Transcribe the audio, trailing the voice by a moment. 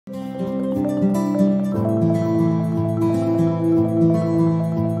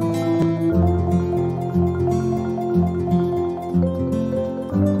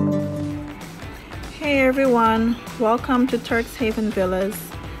everyone, welcome to Turks Haven Villas,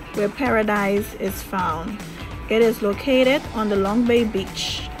 where paradise is found. It is located on the Long Bay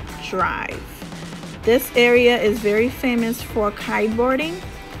Beach Drive. This area is very famous for kiteboarding,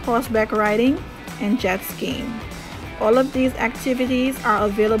 horseback riding, and jet skiing. All of these activities are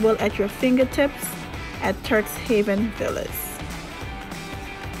available at your fingertips at Turks Haven Villas.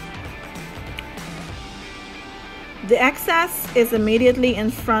 The access is immediately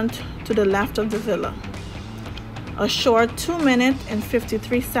in front to the left of the villa. A short 2-minute and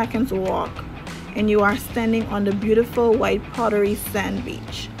 53 seconds walk, and you are standing on the beautiful white pottery sand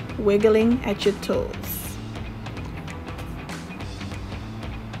beach, wiggling at your toes.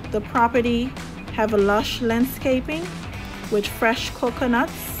 The property have a lush landscaping with fresh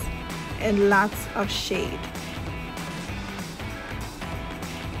coconuts and lots of shade.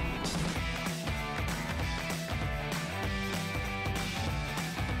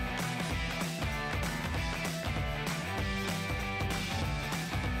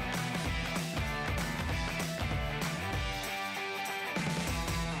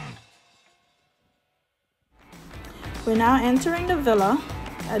 We're now entering the villa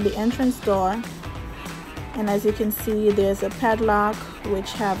at the entrance door, and as you can see, there's a padlock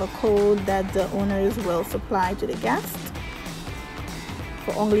which have a code that the owners will supply to the guests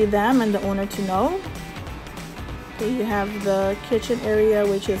for only them and the owner to know. Okay, you have the kitchen area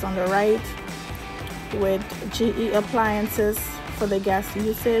which is on the right with GE appliances for the guest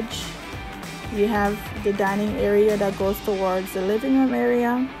usage. You have the dining area that goes towards the living room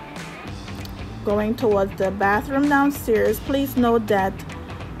area. Going towards the bathroom downstairs, please note that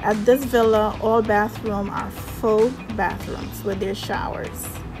at this villa, all bathrooms are full bathrooms with their showers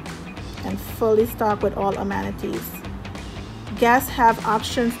and fully stocked with all amenities. Guests have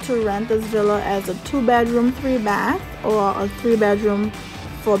options to rent this villa as a 2-bedroom, 3-bath or a 3-bedroom,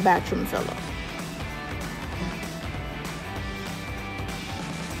 4-bathroom villa.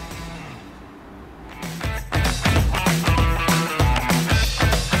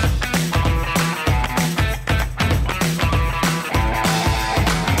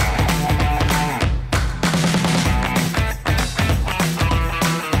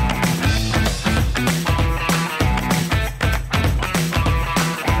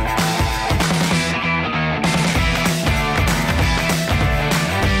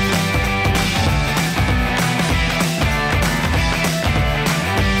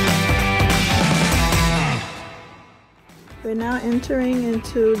 We're now entering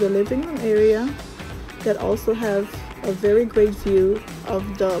into the living room area that also has a very great view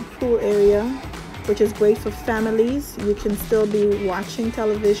of the pool area, which is great for families. You can still be watching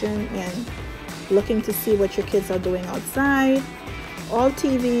television and looking to see what your kids are doing outside. All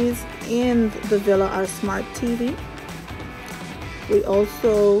TVs in the villa are smart TV. We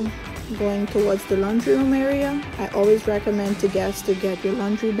also going towards the laundry room area. I always recommend to guests to get your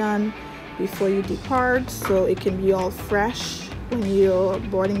laundry done before you depart so it can be all fresh when you're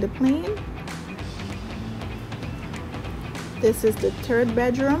boarding the plane. This is the 3rd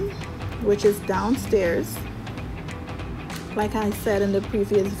bedroom, which is downstairs. Like I said in the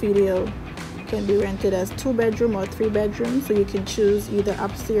previous video, it can be rented as 2-bedroom or 3-bedroom, so you can choose either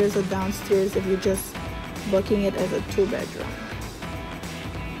upstairs or downstairs if you're just booking it as a 2-bedroom.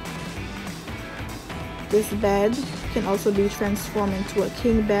 This bed can also be transformed into a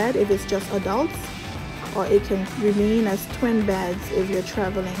king bed if it's just adults, or it can remain as twin beds if you're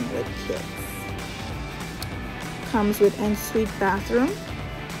traveling with kids. Comes with ensuite bathroom,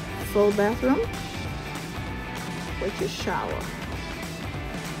 full bathroom with your shower.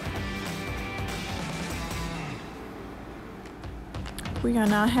 We are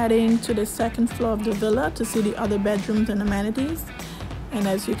now heading to the 2nd floor of the villa to see the other bedrooms and amenities. And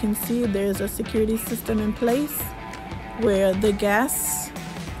as you can see, there's a security system in place where the guests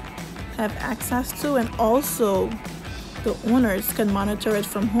have access to, and also the owners can monitor it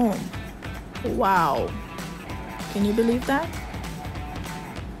from home. Wow, can you believe that?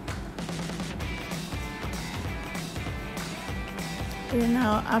 We're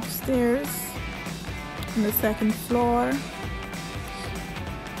now upstairs on the 2nd floor.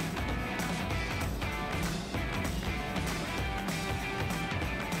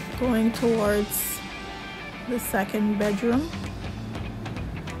 Going towards the 2nd bedroom,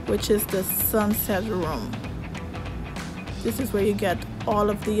 which is the sunset room. This is where you get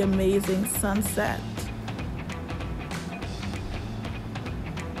all of the amazing sunset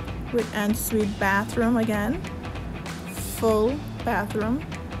with ensuite bathroom again, full bathroom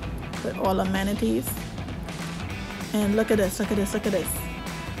with all amenities. And look at this, look at this, look at this.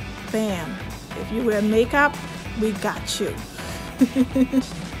 Bam. If you wear makeup, we got you.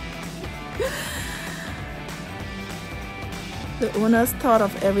 The owners thought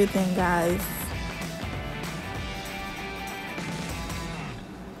of everything, guys.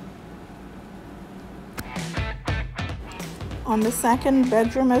 On the second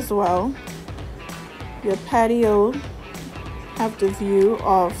bedroom as well, your patio have the view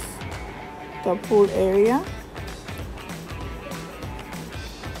of the pool area.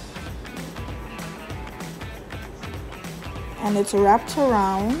 And it's wrapped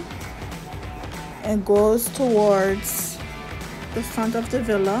around and goes towards the front of the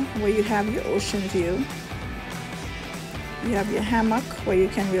villa where you have your ocean view. You have your hammock where you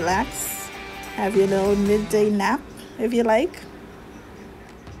can relax, have your little midday nap if you like.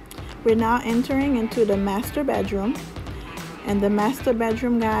 We're now entering into the master bedroom, and the master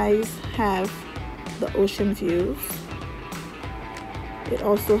bedroom, guys, have the ocean views. It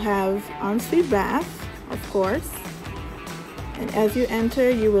also have ensuite bath, of course. And as you enter,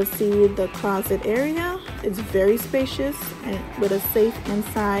 you will see the closet area. It's very spacious and with a safe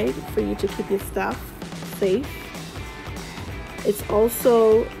inside for you to keep your stuff safe. It's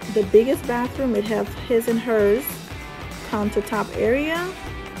also the biggest bathroom. It has his and hers countertop area,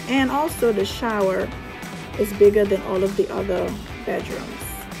 and also the shower is bigger than all of the other bedrooms.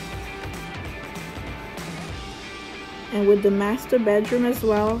 And with the master bedroom as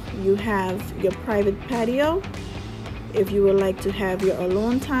well, you have your private patio. If you would like to have your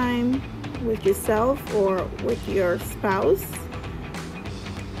alone time with yourself or with your spouse,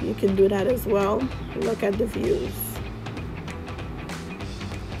 you can do that as well. Look at the views.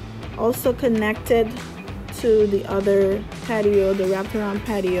 Also connected to the other patio, the wrapped around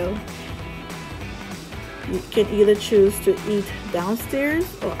patio, you can either choose to eat downstairs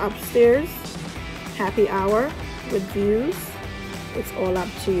or upstairs. Happy hour with views. It's all up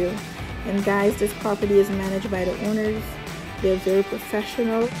to you. And guys, this property is managed by the owners. They're very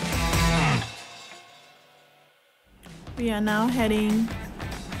professional. We are now heading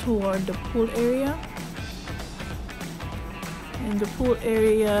toward the pool area. And the pool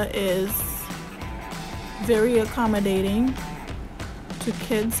area is very accommodating to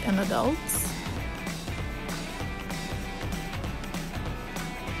kids and adults.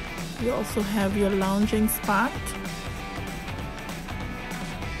 You also have your lounging spot.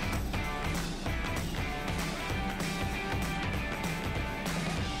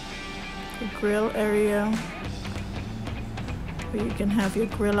 The grill area where you can have your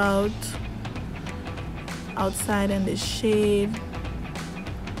grill out outside in the shade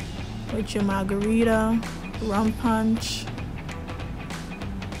with your margarita, rum punch,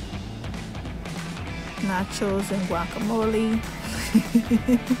 nachos and guacamole,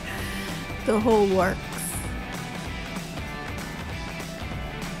 the whole works.